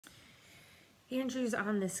Andrew's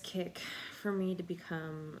on this kick for me to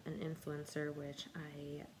become an influencer, which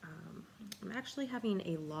I'm actually having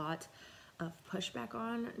a lot of pushback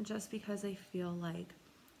on, just because I feel like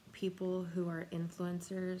people who are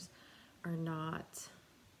influencers are not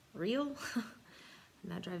real.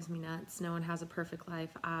 And that drives me nuts. No one has a perfect life.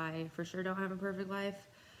 I for sure don't have a perfect life.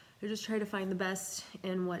 I just try to find the best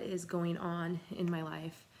in what is going on in my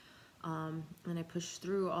life. And I push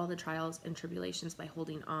through all the trials and tribulations by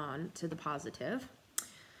holding on to the positive.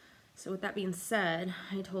 So with that being said,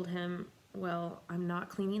 I told him, well, I'm not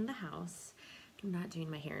cleaning the house. I'm not doing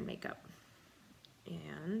my hair and makeup.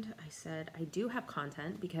 And I said, I do have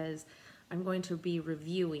content because I'm going to be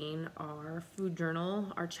reviewing our food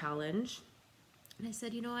journal, our challenge. And I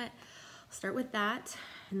said, you know what? I'll start with that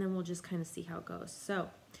and then we'll just kind of see how it goes. So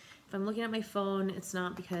if I'm looking at my phone, it's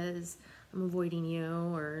not because I'm avoiding you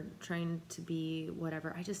or trying to be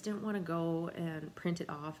whatever. I just didn't want to go and print it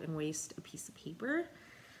off and waste a piece of paper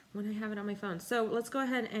when I have it on my phone. So let's go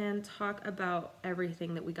ahead and talk about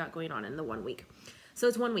everything that we got going on in the 1 week. So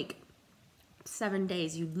it's 1 week, 7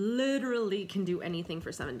 days. You literally can do anything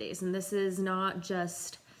for 7 days. And this is not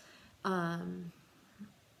just food,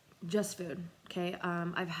 okay?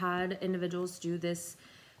 I've had individuals do this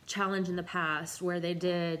challenge in the past where they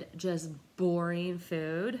did just boring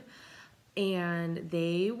food and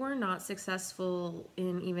they were not successful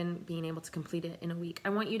in even being able to complete it in a week. I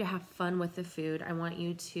want you to have fun with the food. I want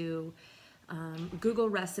you to Google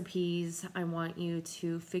recipes. I want you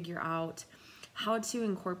to figure out how to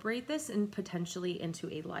incorporate this and potentially into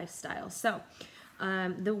a lifestyle. So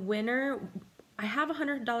the winner, I have a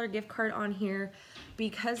 $100 gift card on here.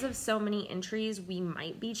 Because of so many entries, we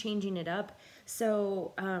might be changing it up.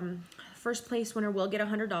 So first place winner will get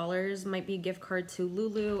 $100, might be a gift card to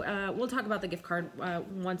Lulu. We'll talk about the gift card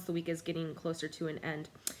once the week is getting closer to an end.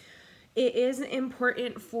 It is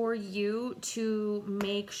important for you to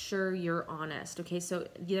make sure you're honest, okay? So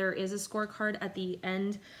there is a scorecard at the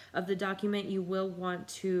end of the document. You will want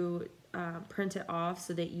to print it off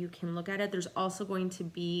so that you can look at it. There's also going to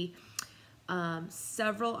be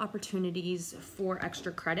several opportunities for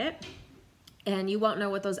extra credit, and you won't know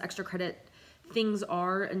what those extra credit things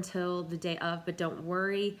are until the day of, but don't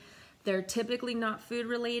worry. They're typically not food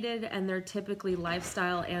related, and they're typically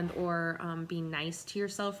lifestyle and or being nice to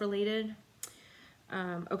yourself related.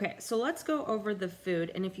 Okay, so let's go over the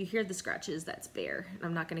food. And if you hear the scratches, that's Bear.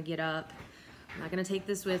 I'm not gonna get up. I'm not gonna take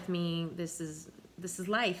this with me. This is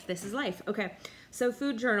life. This is life. Okay, so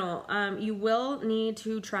food journal. You will need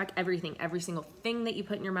to track everything, every single thing that you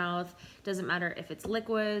put in your mouth. Doesn't matter if it's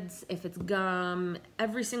liquids, if it's gum,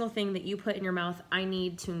 every single thing that you put in your mouth, I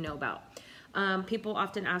need to know about. People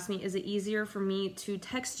often ask me, is it easier for me to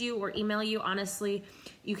text you or email you? Honestly,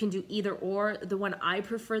 you can do either or. The one I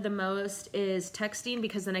prefer the most is texting,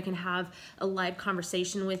 because then I can have a live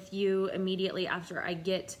conversation with you immediately after I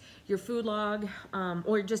get your food log,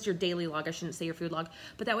 or just your daily log. I shouldn't say your food log,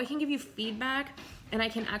 but that way I can give you feedback and I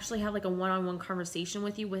can actually have like a one-on-one conversation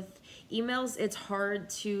with you. With emails, it's hard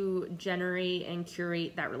to generate and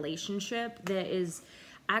curate that relationship that is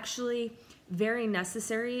actually very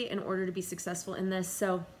necessary in order to be successful in this.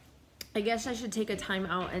 So I guess I should take a time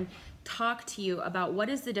out and talk to you about what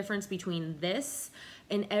is the difference between this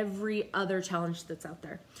and every other challenge that's out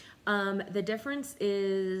there. The difference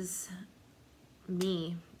is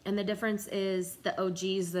me, and the difference is the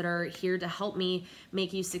OGs that are here to help me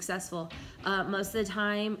make you successful. Most of the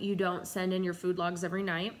time, you don't send in your food logs every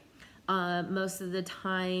night. Most of the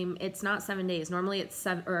time, it's not 7 days. Normally, it's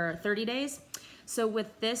 30 days. So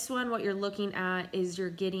with this one, what you're looking at is you're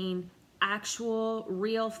getting actual,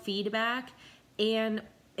 real feedback, and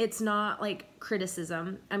it's not like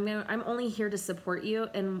criticism. I'm only here to support you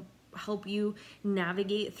and help you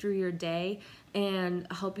navigate through your day and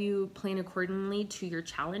help you plan accordingly to your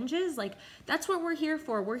challenges. Like, that's what we're here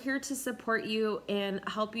for. We're here to support you and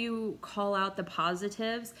help you call out the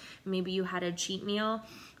positives. Maybe you had a cheat meal.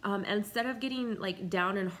 Instead of getting like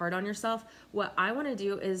down and hard on yourself, what I want to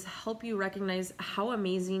do is help you recognize how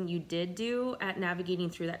amazing you did do at navigating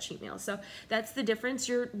through that cheat meal. So that's the difference.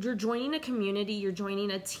 You're joining a community, you're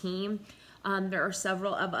joining a team. There are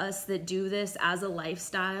several of us that do this as a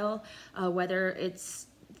lifestyle, whether it's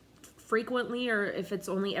frequently or if it's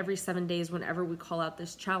only every 7 days whenever we call out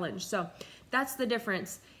this challenge. So that's the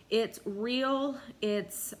difference. It's real,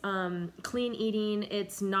 it's clean eating,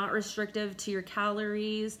 it's not restrictive to your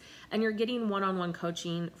calories, and you're getting one-on-one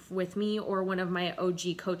coaching with me or one of my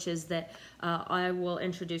OG coaches that I will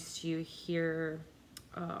introduce to you here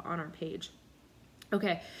on our page.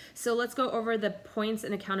 Okay, so let's go over the points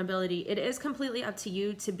and accountability. It is completely up to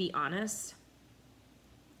you to be honest.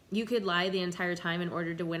 you could lie the entire time in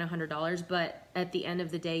order to win $100, but at the end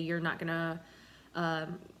of the day, you're not gonna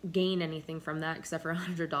gain anything from that except for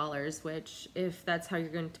 $100, which if that's how you're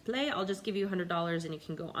going to play, I'll just give you $100 and you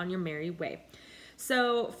can go on your merry way.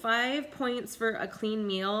 So 5 points for a clean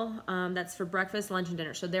meal. That's for breakfast, lunch, and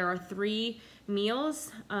dinner. So there are 3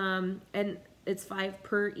 meals, and it's 5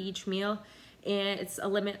 per each meal, and it's a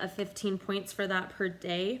limit of 15 points for that per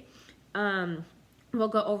day. We'll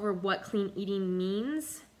go over what clean eating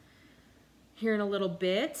means here in a little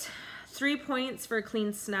bit. 3 points for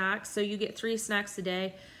clean snacks. So you get 3 snacks a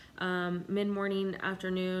day, mid-morning,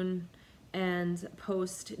 afternoon, and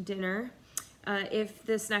post-dinner. If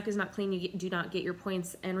the snack is not clean, you do not get your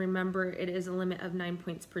points. And remember, it is a limit of 9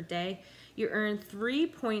 points per day. You earn 3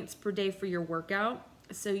 points per day for your workout.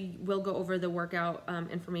 So we'll go over the workout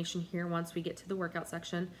information here once we get to the workout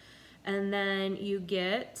section. And then you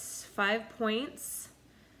get 5 points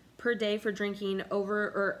per day for drinking over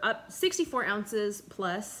or up 64 ounces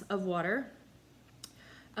plus of water.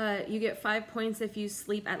 You get 5 points if you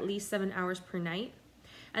sleep at least 7 hours per night.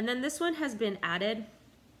 And then this one has been added.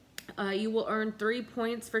 You will earn 3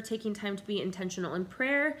 points for taking time to be intentional in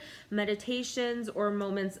prayer, meditations, or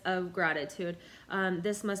moments of gratitude.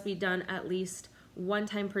 This must be done at least 1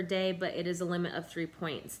 time per day, but it is a limit of 3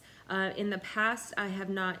 points. In the past, I have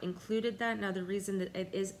not included that. Now, the reason that it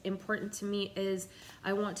is important to me is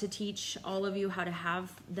I want to teach all of you how to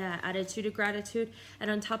have that attitude of gratitude. And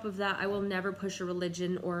on top of that, I will never push a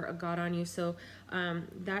religion or a God on you. So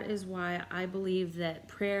that is why I believe that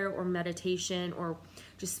prayer or meditation or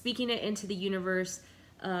just speaking it into the universe,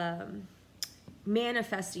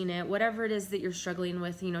 manifesting it, whatever it is that you're struggling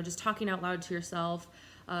with, you know, just talking out loud to yourself,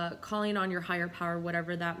 calling on your higher power,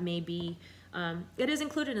 whatever that may be. It is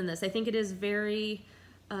included in this. I think it is very,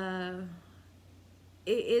 it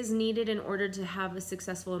is needed in order to have a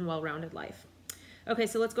successful and well-rounded life. Okay,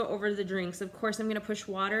 so let's go over the drinks. Of course, I'm going to push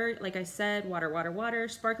water. Like I said, water, water, water.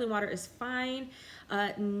 Sparkling water is fine.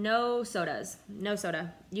 No sodas. No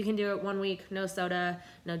soda. You can do it 1 week. No soda.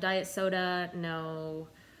 No diet soda. No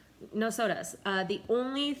sodas. The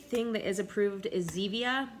only thing that is approved is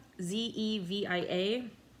Zevia.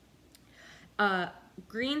 Zevia.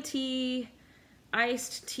 Green tea,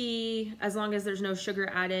 iced tea, as long as there's no sugar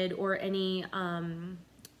added or any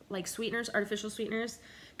like sweeteners, artificial sweeteners.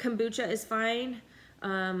 Kombucha is fine,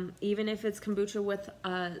 even if it's kombucha with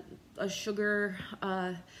a sugar.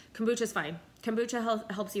 Kombucha is fine.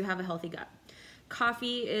 Kombucha helps you have a healthy gut.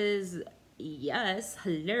 Coffee is, yes,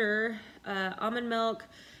 hello. Almond milk.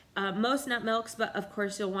 Most nut milks, but of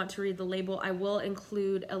course you'll want to read the label. I will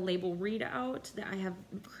include a label readout that I have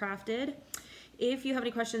crafted. If you have any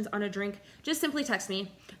questions on a drink, just simply text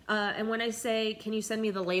me. And when I say, can you send me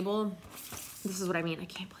the label? This is what I mean. I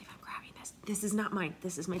can't believe I'm grabbing this. This is not mine.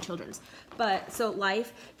 This is my children's. But so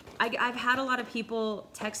Life, I've had a lot of people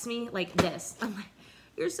text me like this. I'm like,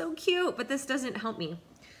 you're so cute, but this doesn't help me.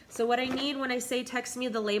 So what I need when I say text me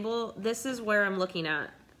the label, this is where I'm looking at.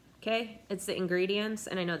 Okay, it's the ingredients,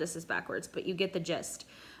 and I know this is backwards, but you get the gist.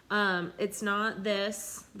 It's not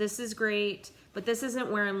this. This is great, but this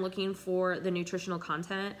isn't where I'm looking for the nutritional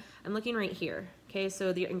content. I'm looking right here. Okay,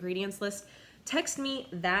 so the ingredients list. Text me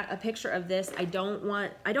a picture of this. I don't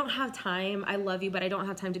have time. I love you, but I don't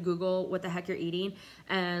have time to Google what the heck you're eating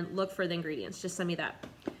and look for the ingredients. Just send me that.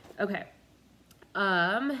 Okay.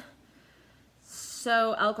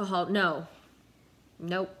 So alcohol, no.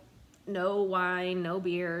 Nope. No wine, no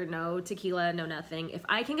beer, no tequila, no nothing. If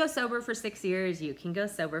I can go sober for 6 years, you can go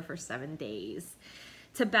sober for 7 days.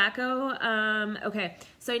 Tobacco, okay.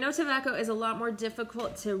 So I know tobacco is a lot more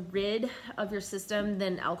difficult to rid of your system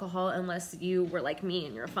than alcohol unless you were like me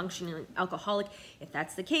and you're a functioning alcoholic. If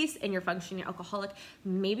that's the case and you're functioning alcoholic,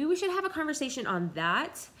 maybe we should have a conversation on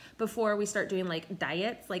that before we start doing like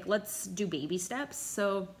diets. Like let's do baby steps.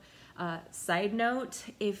 So side note,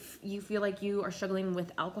 if you feel like you are struggling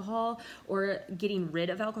with alcohol or getting rid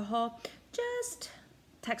of alcohol, just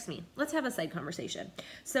text me. Let's have a side conversation.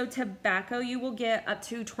 So tobacco, you will get up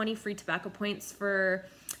to 20 free tobacco points for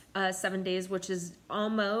 7 days, which is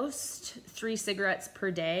almost 3 cigarettes per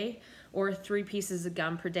day or 3 pieces of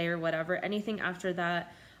gum per day or whatever. Anything after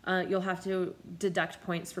that, you'll have to deduct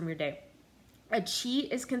points from your day. A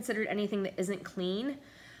cheat is considered anything that isn't clean,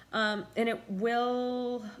 and it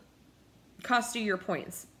will cost you your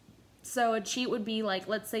points. So a cheat would be like,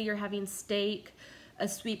 let's say you're having steak, a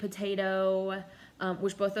sweet potato,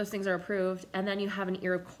 which both those things are approved, and then you have an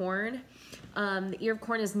ear of corn. The ear of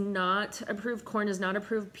corn is not approved. Corn is not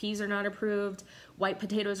approved. Peas are not approved. White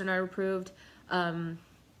potatoes are not approved.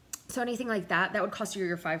 So anything like that, that would cost you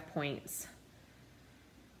your 5 points.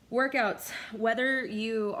 Workouts, whether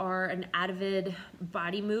you are an avid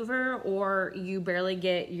body mover or you barely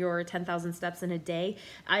get your 10,000 steps in a day,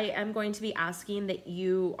 I am going to be asking that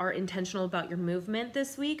you are intentional about your movement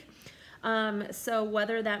this week. So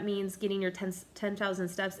whether that means getting your 10,000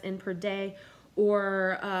 steps in per day,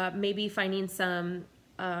 or maybe finding some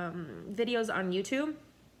videos on YouTube,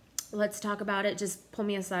 let's talk about it. Just pull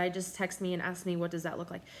me aside, just text me and ask me, what does that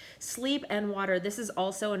look like? Sleep and water. This is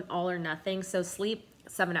also an all or nothing. So sleep,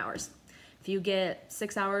 7 hours. If you get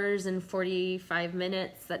 6 hours and 45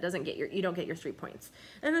 minutes, that doesn't get you don't get your 3 points.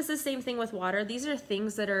 And it's the same thing with water. These are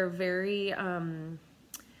things that are very,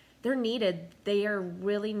 they're needed. They are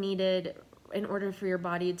really needed in order for your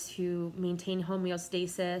body to maintain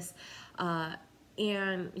homeostasis.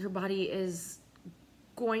 And your body is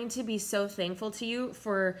going to be so thankful to you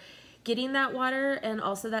for getting that water and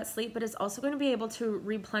also that sleep, but it's also going to be able to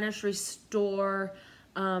replenish, restore,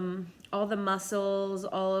 all the muscles,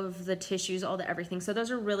 all of the tissues, all the everything. So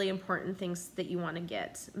those are really important things that you want to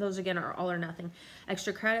get. Those again are all or nothing.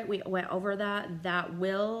 Extra credit, we went over that. That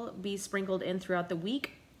will be sprinkled in throughout the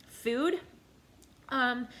week. Food,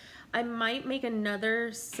 I might make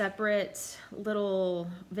another separate little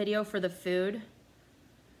video for the food.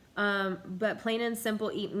 But plain and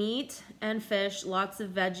simple, eat meat and fish, lots of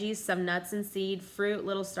veggies, some nuts and seed, fruit,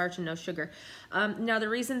 little starch, and no sugar. Now the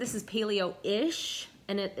reason this is paleo-ish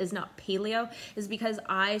and it is not paleo is because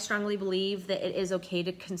I strongly believe that it is okay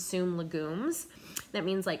to consume legumes. That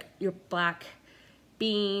means like your black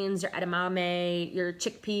beans, your edamame, your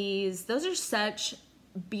chickpeas. Those are such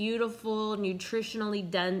beautiful, nutritionally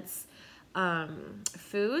dense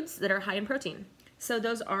foods that are high in protein. So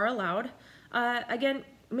those are allowed. Again,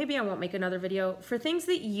 maybe I won't make another video. For things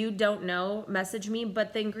that you don't know, message me,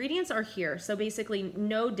 but the ingredients are here. So basically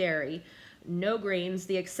no dairy, no grains.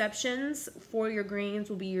 The exceptions for your grains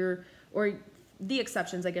will be the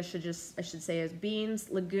exceptions, I guess I should say, is beans,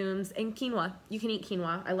 legumes, and quinoa. You can eat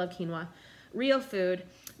quinoa. I love quinoa. Real food,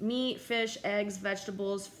 meat, fish, eggs,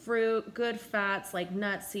 vegetables, fruit, good fats like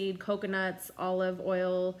nut seed, coconuts, olive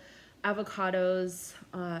oil, avocados.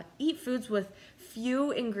 Eat foods with few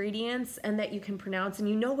ingredients and that you can pronounce and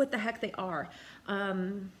you know what the heck they are.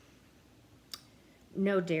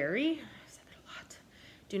 No dairy. I said that a lot.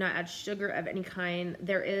 Do not add sugar of any kind.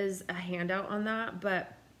 There is a handout on that,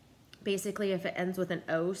 but basically if it ends with an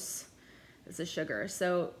ose, it's a sugar.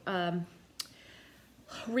 So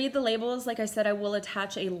read the labels. Like I said, I will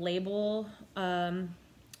attach a label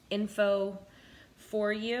info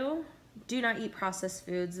for you. Do not eat processed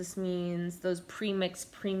foods. This means those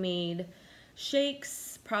pre-mixed, pre-made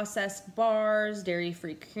shakes, processed bars,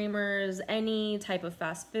 dairy-free creamers, any type of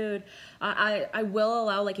fast food. I will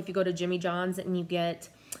allow, like if you go to Jimmy John's and you get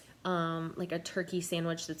like a turkey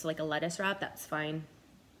sandwich that's like a lettuce wrap, that's fine.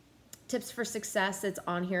 Tips for success, it's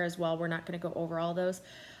on here as well. We're not going to go over all those.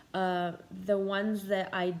 The ones that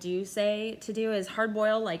I do say to do is hard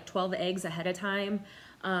boil like 12 eggs ahead of time.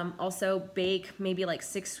 Also bake maybe like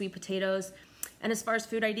 6 sweet potatoes. And as far as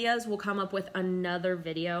food ideas, we'll come up with another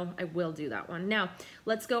video. I will do that one. Now,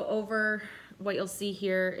 let's go over what you'll see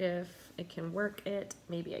here. If I can work it,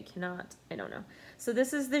 maybe I cannot, I don't know. So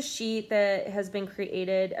this is the sheet that has been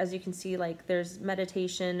created. As you can see, like there's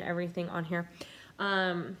meditation, everything on here.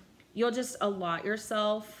 You'll just allot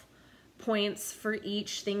yourself points for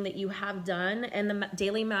each thing that you have done, and the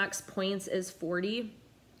daily max points is 40.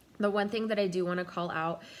 The one thing that I do want to call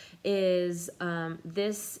out is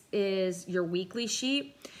this is your weekly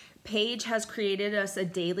sheet. Paige has created us a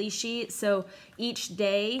daily sheet. So each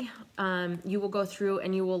day you will go through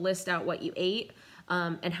and you will list out what you ate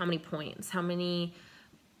and how many points, how many,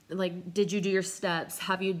 like, did you do your steps?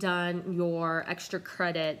 Have you done your extra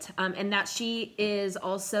credit? And that sheet is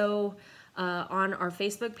also on our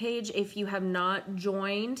Facebook page. If you have not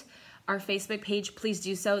joined our Facebook page, please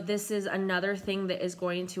do so. This is another thing that is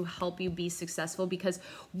going to help you be successful because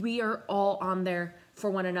we are all on there for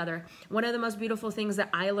one another. One of the most beautiful things that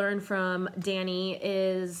I learned from Danny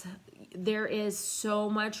is there is so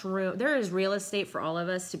much room. There is real estate for all of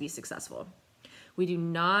us to be successful. We do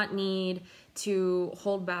not need to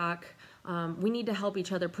hold back. We need to help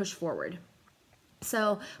each other push forward.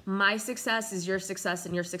 So my success is your success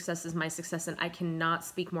and your success is my success, and I cannot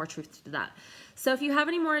speak more truth to that. So if you have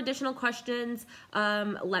any more additional questions,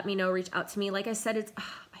 let me know, reach out to me. Like I said, it's,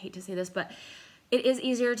 I hate to say this, but it is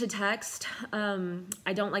easier to text.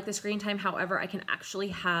 I don't like the screen time. However, I can actually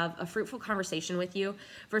have a fruitful conversation with you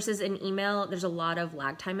versus an email. There's a lot of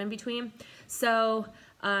lag time in between. So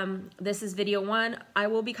this is video 1. I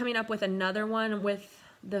will be coming up with another one with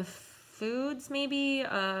the foods maybe.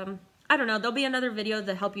 I don't know, there'll be another video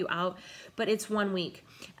to help you out, but it's 1 week.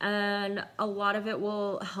 And a lot of it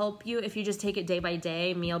will help you if you just take it day by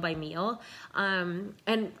day, meal by meal.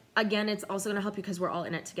 And again, it's also gonna help you because we're all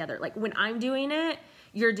in it together. Like when I'm doing it,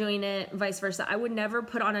 you're doing it, vice versa. I would never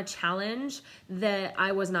put on a challenge that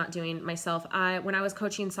I was not doing myself. When I was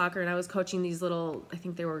coaching soccer and I was coaching these little, I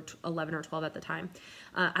think they were 11 or 12 at the time,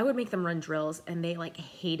 I would make them run drills and they like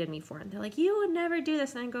hated me for it. They're like, you would never do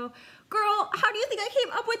this. And I go, girl, how do you think I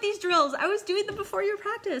came up with these drills? I was doing them before your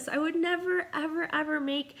practice. I would never, ever, ever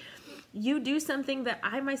make you do something that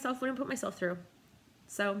I myself wouldn't put myself through.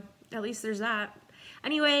 So at least there's that.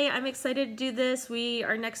 Anyway, I'm excited to do this.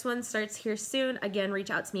 Our next one starts here soon. Again, reach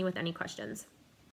out to me with any questions.